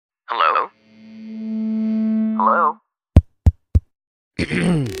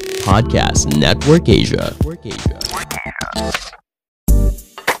Podcast Network Asia.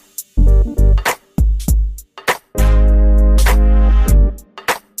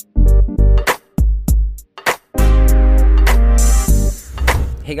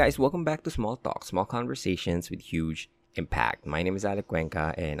 Hey guys, welcome back to Small Talk, small conversations with huge impact. My name is Alec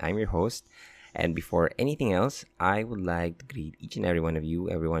Cuenca and I'm your host. And before anything else, I would like to greet each and every one of you,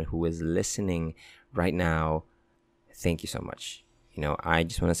 everyone who is listening right now. Thank you so much. I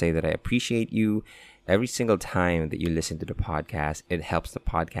just want to say that I appreciate you every single time that you listen to the podcast. It helps the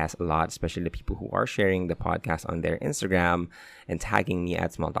podcast a lot, especially the people who are sharing the podcast on their Instagram and tagging me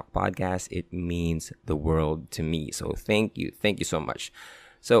at Small Talk Podcast. It means the world to me. So thank you. Thank you so much.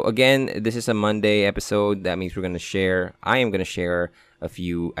 So again, this is a Monday episode. That means I am going to share a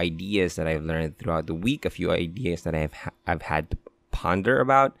few ideas that I've learned throughout the week, a few ideas that I've had to ponder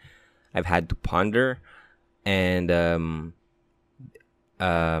about. And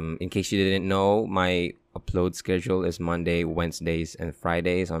in case you didn't know, my upload schedule is Monday, Wednesdays, and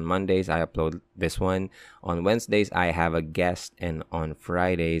Fridays. On Mondays, I upload this one. On Wednesdays, I have a guest. And on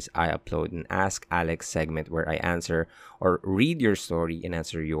Fridays, I upload an Ask Alex segment where I answer or read your story and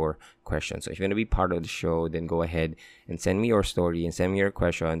answer your questions. So if you want to be part of the show, then go ahead and send me your story and send me your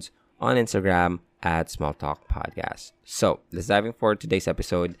questions on Instagram at Small Talk Podcast. So let's dive in for today's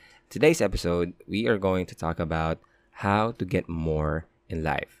episode. Today's episode, we are going to talk about how to get more in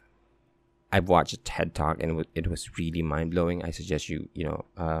life. I've watched a TED Talk and it was really mind-blowing. I suggest you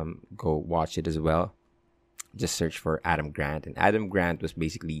go watch it as well. Just search for Adam Grant. And Adam Grant was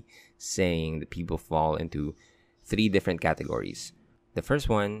basically saying that people fall into 3 different categories. The first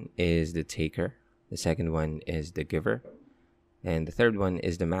one is the taker. The second one is the giver. And the third one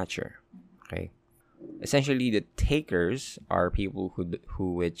is the matcher. Okay. Essentially, the takers are people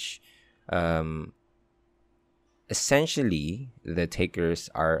Essentially, the takers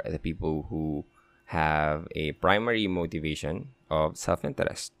are the people who have a primary motivation of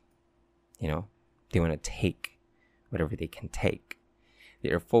self-interest. They want to take whatever they can take. They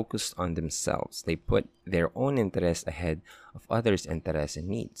are focused on themselves. They put their own interests ahead of others' interests and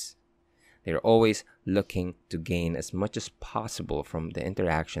needs. They're always looking to gain as much as possible from the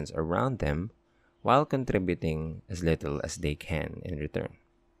interactions around them while contributing as little as they can in return.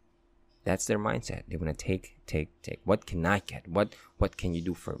 That's their mindset. They want to take. What can I get? What can you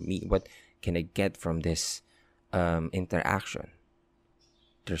do for me? What can I get from this interaction?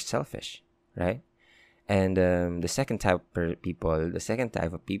 They're selfish, right? And the second type of people, and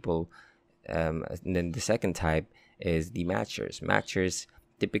then the second type is the matchers. Matchers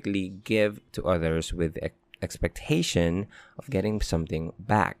typically give to others with expectation of getting something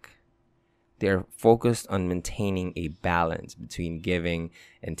back. They're focused on maintaining a balance between giving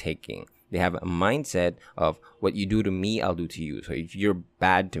and taking. They have a mindset of what you do to me, I'll do to you. So if you're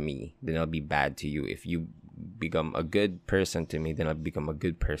bad to me, then I'll be bad to you. If you become a good person to me, then I'll become a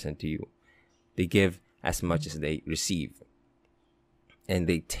good person to you. They give as much as they receive. And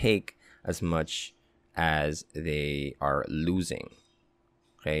they take as much as they are losing.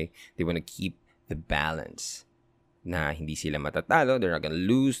 Okay? They want to keep the balance. Na hindi sila matatalo, they're not going to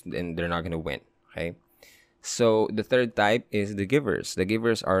lose, and they're not going to win. Okay? So, the third type is the givers. The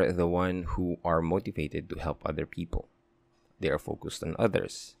givers are the one who are motivated to help other people. They are focused on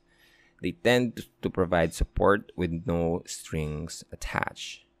others. They tend to provide support with no strings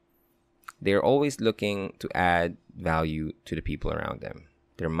attached. They are always looking to add value to the people around them.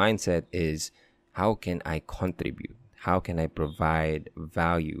 Their mindset is, how can I contribute? How can I provide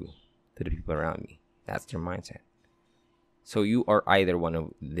value to the people around me? That's their mindset. So you are either one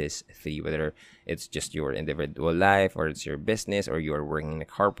of these 3, whether it's just your individual life or it's your business or you're working in the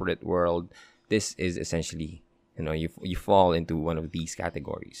corporate world. This is essentially, you fall into one of these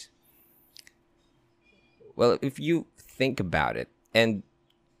categories. Well, if you think about it, and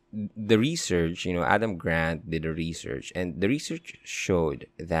the research, Adam Grant did a research, and the research showed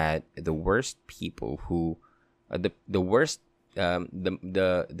that the worst people who, the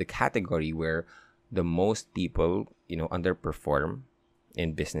category where the most people, underperform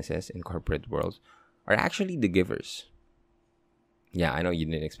in businesses, in corporate worlds, are actually the givers. Yeah, I know you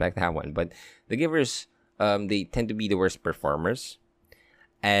didn't expect that one, but the givers, they tend to be the worst performers.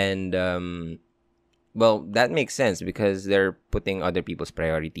 And, that makes sense because they're putting other people's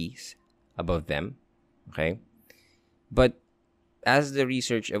priorities above them. Okay? But as the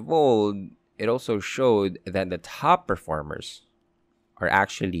research evolved, it also showed that the top performers are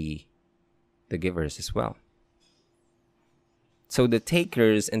actually the givers as well. So the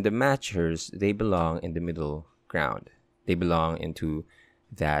takers and the matchers, they belong in the middle ground. They belong into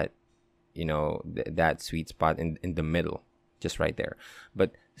that that sweet spot in the middle, just right there.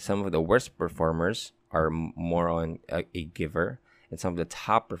 But some of the worst performers are more on a giver, and some of the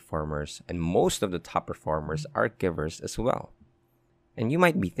top performers and most of the top performers are givers as well. And you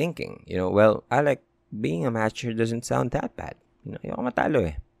might be thinking, well, I like being a matcher doesn't sound that bad. Ayoko matalo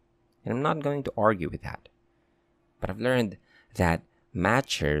eh. And I'm not going to argue with that. But I've learned that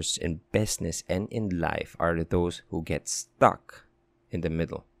matchers in business and in life are those who get stuck in the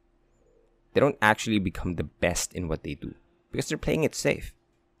middle. They don't actually become the best in what they do because they're playing it safe.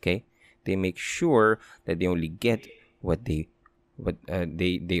 Okay? They make sure that they only get they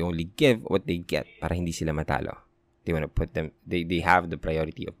only give what they get para hindi sila matalo. They want to put them, they have the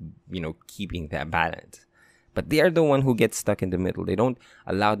priority of, keeping that balance. But they are the one who gets stuck in the middle. They don't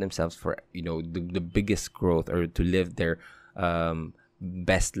allow themselves for, the biggest growth or to live their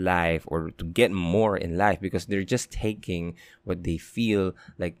best life or to get more in life because they're just taking what they feel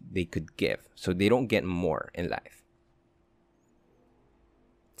like they could give. So they don't get more in life.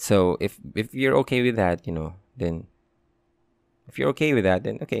 So if you're okay with that, then if you're okay with that,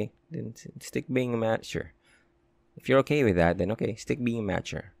 then okay, then stick being a matcher. If you're okay with that, then okay, stick being a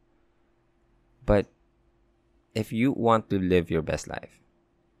matcher. But if you want to live your best life,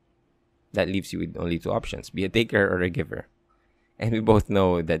 that leaves you with only two options: be a taker or a giver. And we both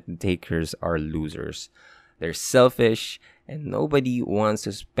know that takers are losers. They're selfish, and nobody wants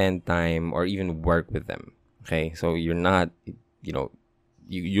to spend time or even work with them. Okay, so you're not,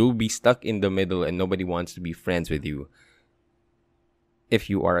 you'll be stuck in the middle, and nobody wants to be friends with you if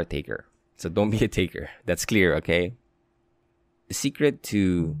you are a taker. So don't be a taker. That's clear, okay? The secret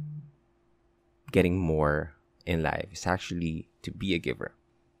to getting more in life is actually to be a giver.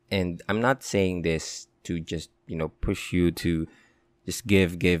 And I'm not saying this to just, push you to just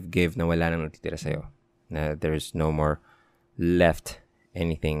give na wala nang natitira sa'yo. Na there's no more left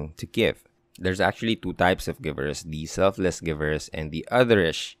anything to give. There's actually two types of givers: the selfless givers and the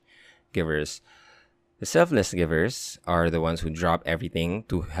otherish givers. The selfless givers are the ones who drop everything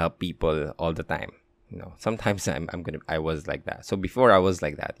to help people all the time. Sometimes I was like that. So before I was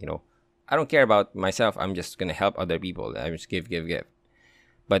like that, I don't care about myself. I'm just gonna help other people. I just give.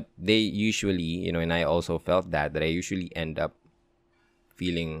 But they usually, and I also felt that I usually end up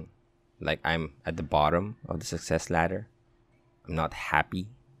feeling like I'm at the bottom of the success ladder. I'm not happy.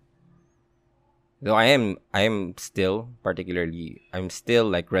 Though I'm still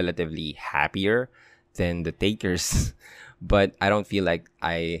like relatively happier than the takers, but I don't feel like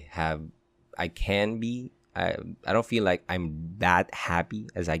I can be. I don't feel like I'm that happy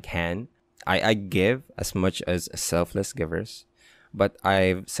as I can. I give as much as selfless givers, but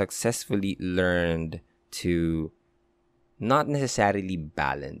I've successfully learned to not necessarily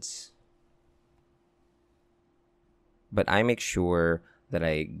balance. But I make sure that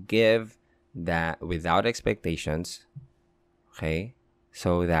I give that without expectations, okay?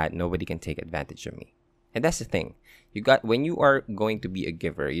 So that nobody can take advantage of me. And that's the thing. When you are going to be a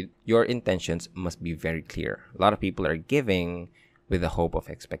giver, your intentions must be very clear. A lot of people are giving with the hope of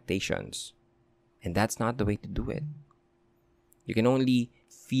expectations. And that's not the way to do it. You can only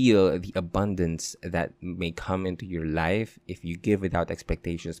feel the abundance that may come into your life if you give without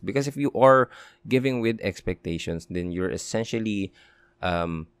expectations. Because if you are giving with expectations, then you're essentially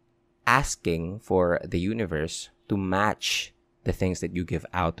asking for the universe to match the things that you give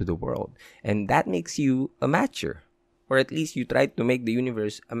out to the world. And that makes you a matcher. Or at least you try to make the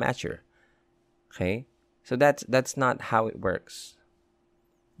universe a matcher. Okay? So that's not how it works.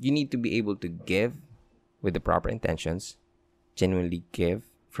 You need to be able to give with the proper intentions, genuinely give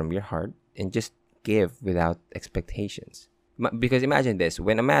from your heart, and just give without expectations. Because imagine this,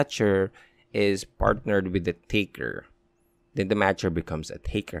 when a matcher is partnered with the taker, then the matcher becomes a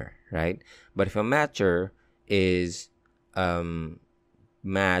taker, right? But if a matcher is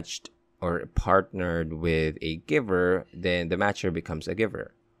matched or partnered with a giver, then the matcher becomes a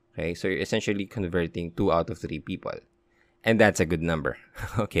giver. Okay, so you're essentially converting 2 out of 3 people, and that's a good number.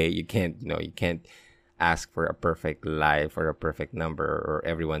 Okay, you can't ask for a perfect life or a perfect number or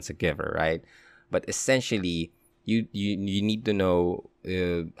everyone's a giver, right? But essentially, you need to know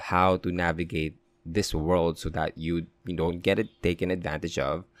how to navigate this world so that you don't get it taken advantage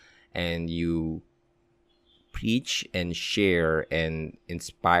of, and you preach and share and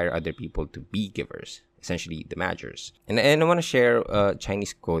inspire other people to be givers, essentially the matchers. And I want to share a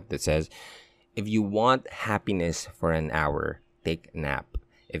Chinese quote that says, if you want happiness for an hour, take a nap.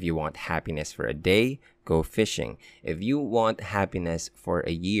 If you want happiness for a day, go fishing. If you want happiness for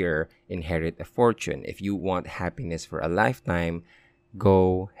a year, inherit a fortune. If you want happiness for a lifetime,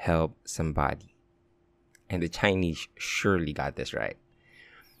 go help somebody. And the Chinese surely got this right.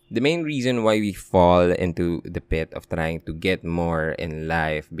 The main reason why we fall into the pit of trying to get more in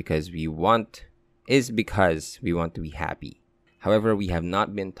life because we want to be happy. However, we have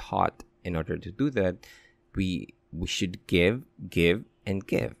not been taught in order to do that, we should give, and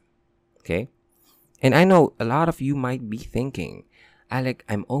give. Okay? And I know a lot of you might be thinking, Alec,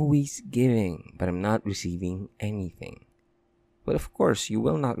 I'm always giving, but I'm not receiving anything. Well, of course, you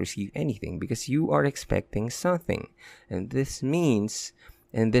will not receive anything because you are expecting something. And this means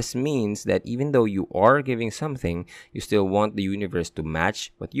that even though you are giving something, you still want the universe to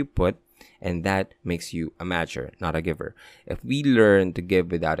match what you put, and that makes you a matcher, not a giver. If we learn to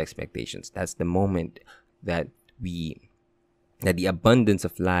give without expectations, that's the moment that the abundance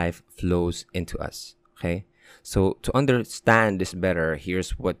of life flows into us. Okay? So to understand this better,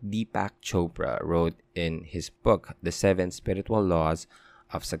 here's what Deepak Chopra wrote in his book, The 7 Spiritual Laws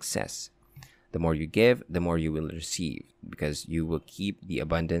of Success. The more you give, the more you will receive, because you will keep the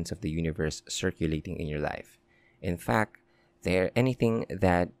abundance of the universe circulating in your life. In fact, anything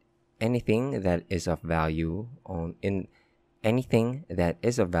that is of value in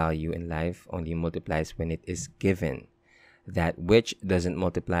life only multiplies when it is given. That which doesn't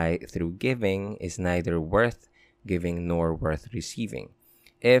multiply through giving is neither worth giving nor worth receiving.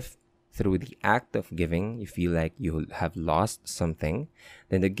 If through the act of giving you feel like you have lost something,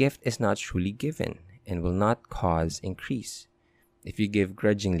 then the gift is not truly given and will not cause increase. If you give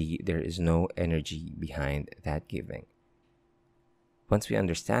grudgingly, there is no energy behind that giving. Once we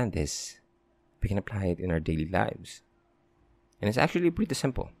understand this, we can apply it in our daily lives. And it's actually pretty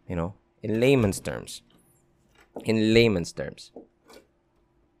simple, in layman's terms. In layman's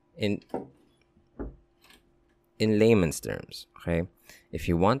terms, okay? If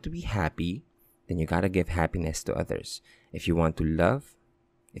you want to be happy, then you gotta give happiness to others. If you want to love,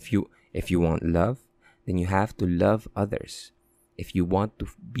 if you want love, then you have to love others. If you want to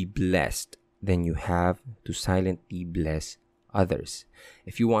be blessed, then you have to silently bless others.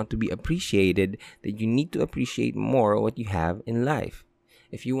 If you want to be appreciated, then you need to appreciate more what you have in life.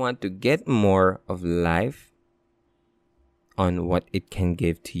 If you want to get more of life on what it can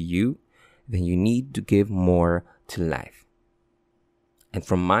give to you, then you need to give more to life. And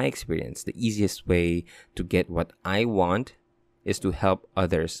from my experience, the easiest way to get what I want is to help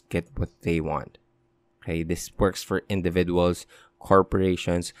others get what they want. Okay, this works for individuals,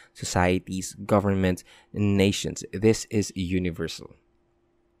 corporations, societies, governments, and nations. This is universal.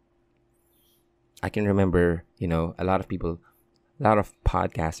 I can remember, a lot of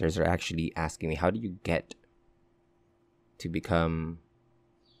podcasters are actually asking me, how do you get to become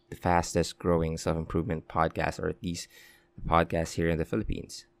the fastest growing self-improvement podcast, or at least the podcast here in the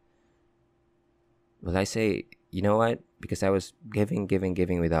Philippines? Well, I say, you know what? Because I was giving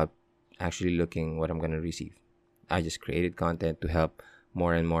without actually looking what I'm going to receive. I just created content to help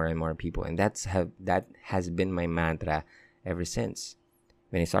more and more and more people. And that has been my mantra ever since.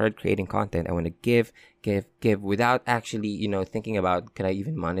 When I started creating content, I want to give without actually, thinking about, could I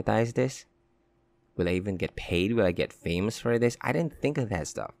even monetize this? Will I even get paid? Will I get famous for this? I didn't think of that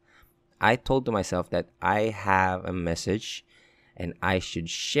stuff. I told to myself that I have a message and I should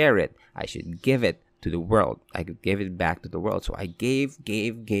share it. I should give it to the world. I could give it back to the world. So I gave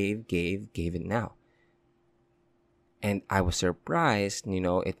it now. And I was surprised,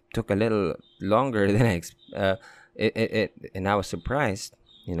 it took a little longer than and I was surprised,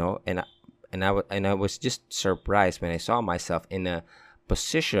 and I was just surprised when I saw myself in a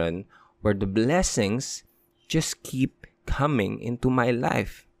position where the blessings just keep coming into my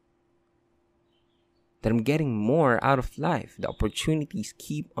life. That I'm getting more out of life. The opportunities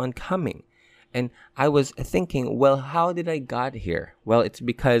keep on coming. And I was thinking, well, how did I got here? Well, it's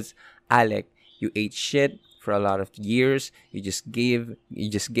because, Alec, you ate shit for a lot of years. You just gave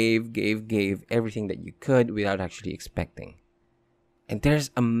everything that you could without actually expecting. And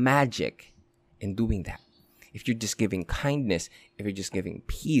there's a magic in doing that. If you're just giving kindness, if you're just giving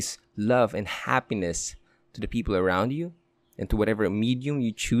peace, love, and happiness to the people around you, and to whatever medium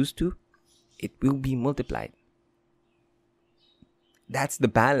you choose to, it will be multiplied. That's the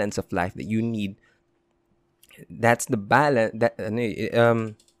balance of life that you need. That's the balance that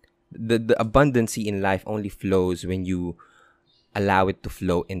the abundancy in life only flows when you allow it to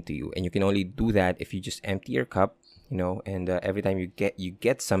flow into you, and you can only do that if you just empty your cup, and every time you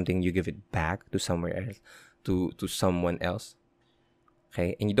get something, you give it back to somewhere else, to someone else.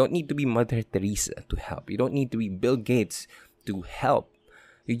 Okay, and you don't need to be Mother Teresa to help. You don't need to be Bill Gates to help.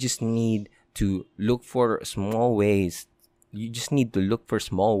 You just need to look for small ways. You just need to look for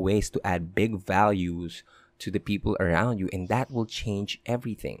small ways to add big values to the people around you, and that will change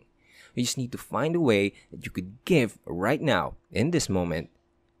everything. You just need to find a way that you could give right now, in this moment,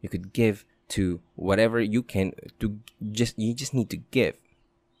 You could give to whatever you can. You just need to give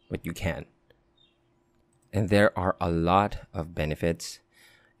what you can. And there are a lot of benefits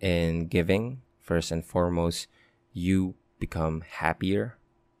in giving. First and foremost, you become happier.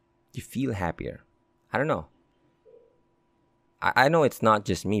 You feel happier. I don't know. I know it's not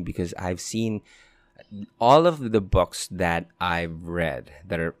just me, because I've seen all of the books that I've read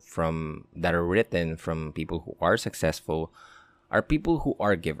that are written from people who are successful are people who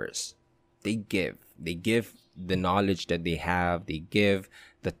are givers. They give the knowledge that they have. They give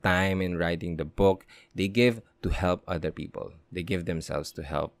the time in writing the book. They give to help other people. They give themselves to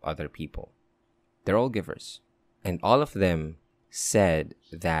help other people. They're all givers. And all of them said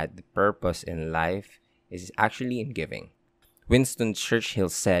that the purpose in life is actually in giving. Winston Churchill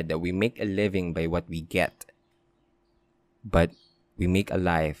said that we make a living by what we get, but we make a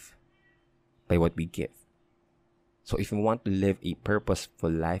life by what we give. So if we want to live a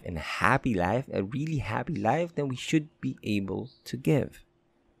purposeful life and a happy life, a really happy life, then we should be able to give.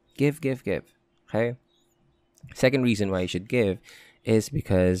 Give. Okay? Second reason why you should give is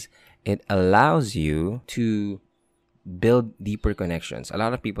because it allows you to build deeper connections. A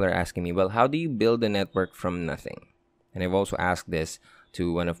lot of people are asking me, well, how do you build a network from nothing? And I've also asked this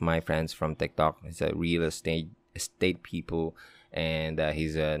to one of my friends from TikTok. He's a real estate people, and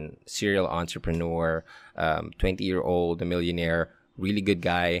he's a serial entrepreneur, 20-year-old, a millionaire, really good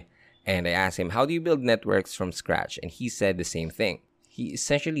guy. And I asked him, how do you build networks from scratch? And he said the same thing. He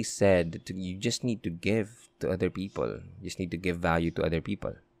essentially said that you just need to give to other people. You just need to give value to other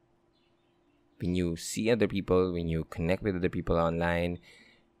people. When you see other people, when you connect with other people online,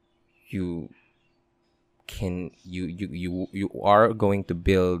 you are going to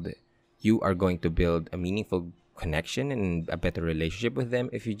build a meaningful connection and a better relationship with them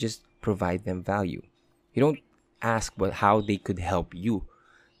if you just provide them value. You don't ask how they could help you.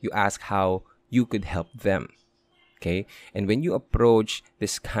 You ask how you could help them. Okay? And when you approach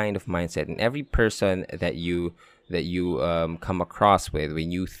this kind of mindset, and every person that you come across with,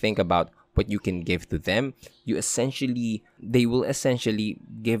 when you think about what you can give to them, they will essentially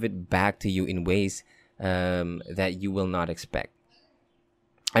give it back to you in ways that you will not expect.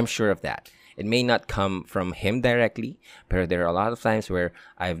 I'm sure of that. It may not come from him directly, but there are a lot of times where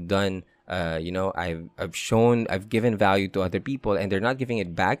I've done, I've given value to other people, and they're not giving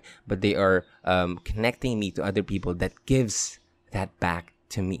it back, but they are connecting me to other people that gives that back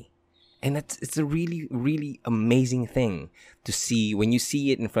to me. And it's a really, really amazing thing to see when you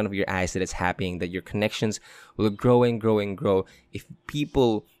see it in front of your eyes, that it's happening, that your connections will grow and grow and grow. If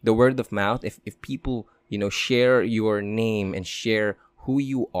people, the word of mouth, if people, share your name and share who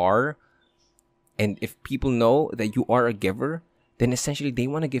you are, and if people know that you are a giver, then essentially they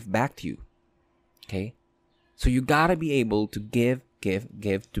want to give back to you. Okay? So you gotta be able to give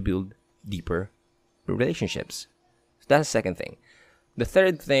to build deeper relationships. So that's the second thing. The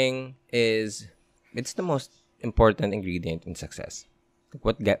third thing is, it's the most important ingredient in success.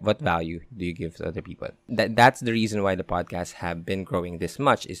 What value do you give to other people? That's the reason why the podcasts have been growing this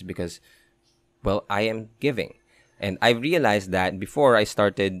much, is because, well, I am giving. And I realized that before I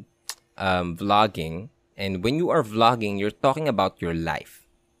started vlogging, and when you are vlogging, you're talking about your life.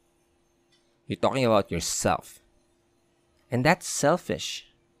 You're talking about yourself. And that's selfish.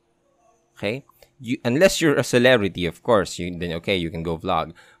 Okay? Unless you're a celebrity, of course, then okay, you can go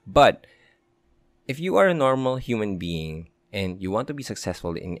vlog. But if you are a normal human being and you want to be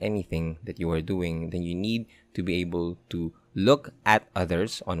successful in anything that you are doing, then you need to be able to look at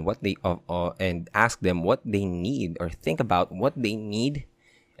others on what they and ask them what they need, or think about what they need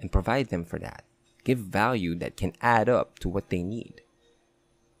and provide them for that. Give value that can add up to what they need.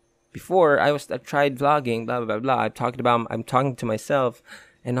 Before I tried vlogging, blah blah blah. I'm talking to myself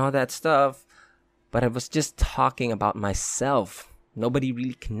and all that stuff. But I was just talking about myself. Nobody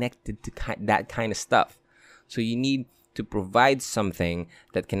really connected to that kind of stuff. So you need to provide something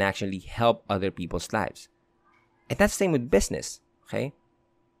that can actually help other people's lives. And that's the same with business, okay?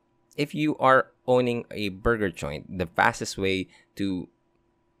 If you are owning a burger joint, the fastest way to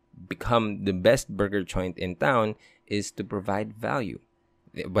become the best burger joint in town is to provide value.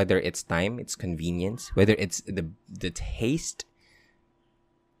 Whether it's time, it's convenience, whether it's the taste,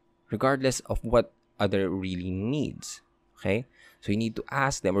 regardless of what other really needs, okay? So you need to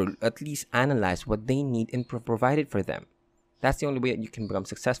ask them, or at least analyze what they need and provide it for them. That's the only way that you can become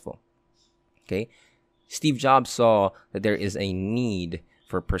successful, okay? Steve Jobs saw that there is a need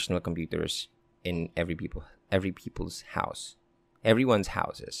for personal computers in every people's house, everyone's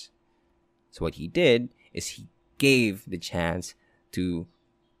houses. So what he did is he gave the chance to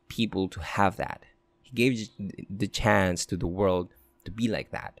people to have that. He gave the chance to the world to be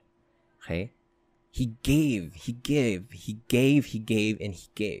like that. Okay? He gave, and he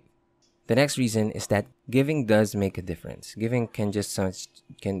gave. The next reason is that giving does make a difference. Giving can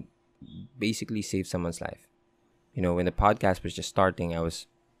basically save someone's life. When the podcast was just starting, I was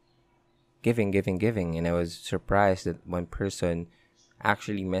giving, and I was surprised that one person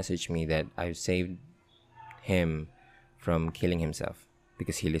actually messaged me that I saved him from killing himself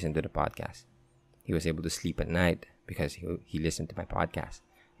because he listened to the podcast. He was able to sleep at night because he listened to my podcast.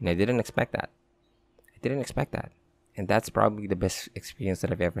 And I didn't expect that. And that's probably the best experience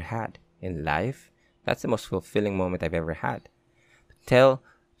that I've ever had in life. That's the most fulfilling moment I've ever had. To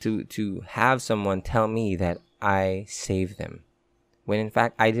have someone tell me that I saved them, when in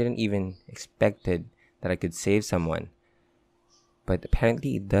fact I didn't even expected that I could save someone. But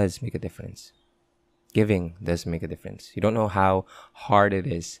apparently it does make a difference. Giving does make a difference. You don't know how hard it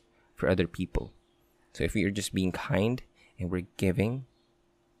is for other people. So if we're just being kind and we're giving,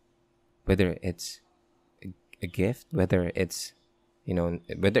 whether it's a gift, whether it's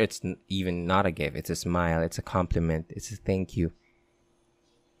even not a gift, it's a smile, it's a compliment, it's a thank you,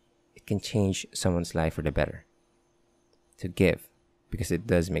 it can change someone's life for the better. To give, because it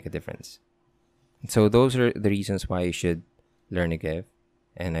does make a difference. And so those are the reasons why you should learn to give.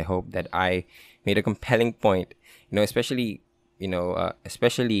 And I hope that I made a compelling point, especially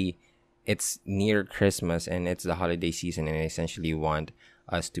it's near Christmas and it's the holiday season, and I essentially want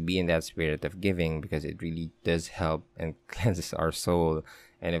us to be in that spirit of giving, because it really does help and cleanses our soul.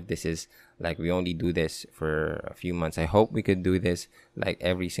 And if this is like we only do this for a few months, I hope we could do this like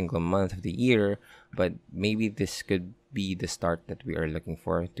every single month of the year. But maybe this could be the start that we are looking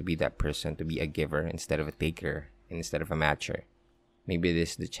for, to be that person, to be a giver instead of a taker, instead of a matcher. Maybe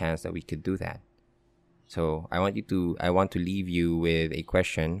this is the chance that we could do that. So I want to leave you with a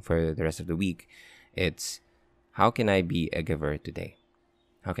question for the rest of the week. It's, how can I be a giver today?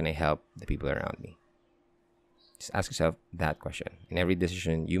 How can I help the people around me? Just ask yourself that question. And every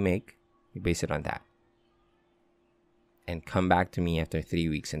decision you make, you base it on that. And come back to me after 3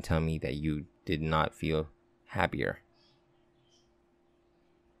 weeks and tell me that you did not feel happier.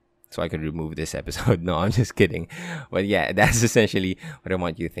 So I could remove this episode. No, I'm just kidding. But yeah, that's essentially what I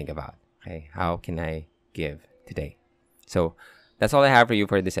want you to think about. Okay, how can I give today? So that's all I have for you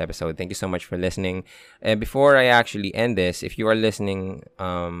for this episode. Thank you so much for listening. And before I actually end this, if you are listening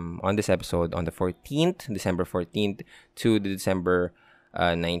on this episode on the 14th, December 14th to the December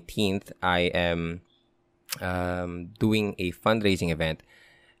 19th, I am doing a fundraising event.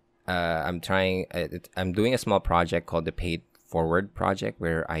 I'm doing a small project called the Paid Forward Project,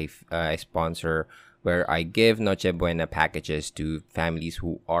 where I sponsor, where I give Noche Buena packages to families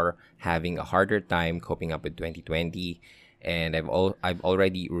who are having a harder time coping up with 2020. And I've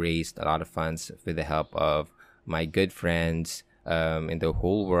already raised a lot of funds with the help of my good friends in the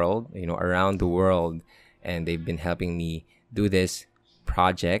whole world, around the world, and they've been helping me do this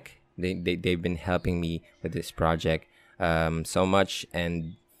project. They've been helping me with this project so much.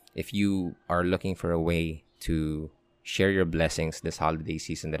 And if you are looking for a way to share your blessings this holiday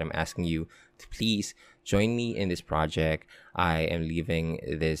season, that I'm asking you to please join me in this project. I am leaving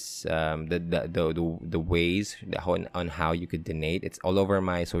this the ways on how you could donate. It's all over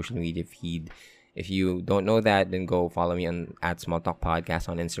my social media feed. If you don't know that, then go follow me on @smalltalkpodcast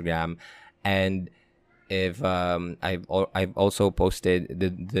on Instagram. And if I've also posted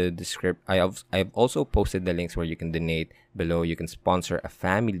the script. I've also posted the links where you can donate below. You can sponsor a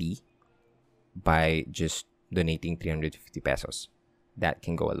family by just donating 350 pesos. That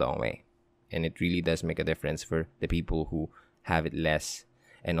can go a long way. And it really does make a difference for the people who have it less.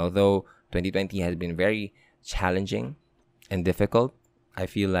 And although 2020 has been very challenging and difficult, I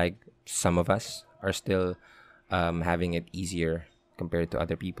feel like some of us are still having it easier compared to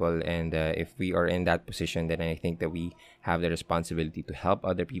other people. And if we are in that position, then I think that we have the responsibility to help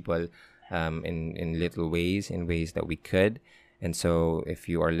other people in little ways, in ways that we could. And so if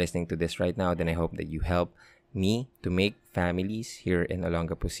you are listening to this right now, then I hope that you help me to make families here in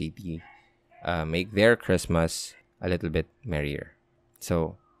Olongapo City make their Christmas a little bit merrier.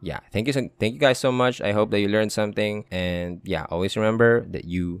 So yeah, thank you guys so much. I hope that you learned something, and yeah, always remember that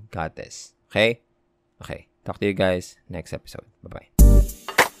you got this. Okay, talk to you guys next episode. Bye bye.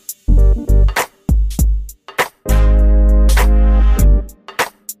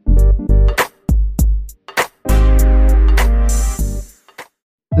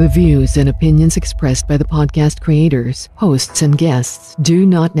 The views and opinions expressed by the podcast creators, hosts, and guests do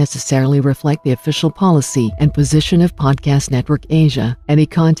not necessarily reflect the official policy and position of Podcast Network Asia. Any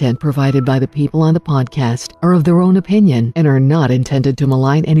content provided by the people on the podcast are of their own opinion and are not intended to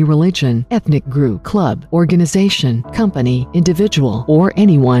malign any religion, ethnic group, club, organization, company, individual, or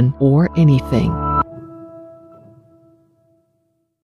anyone or anything.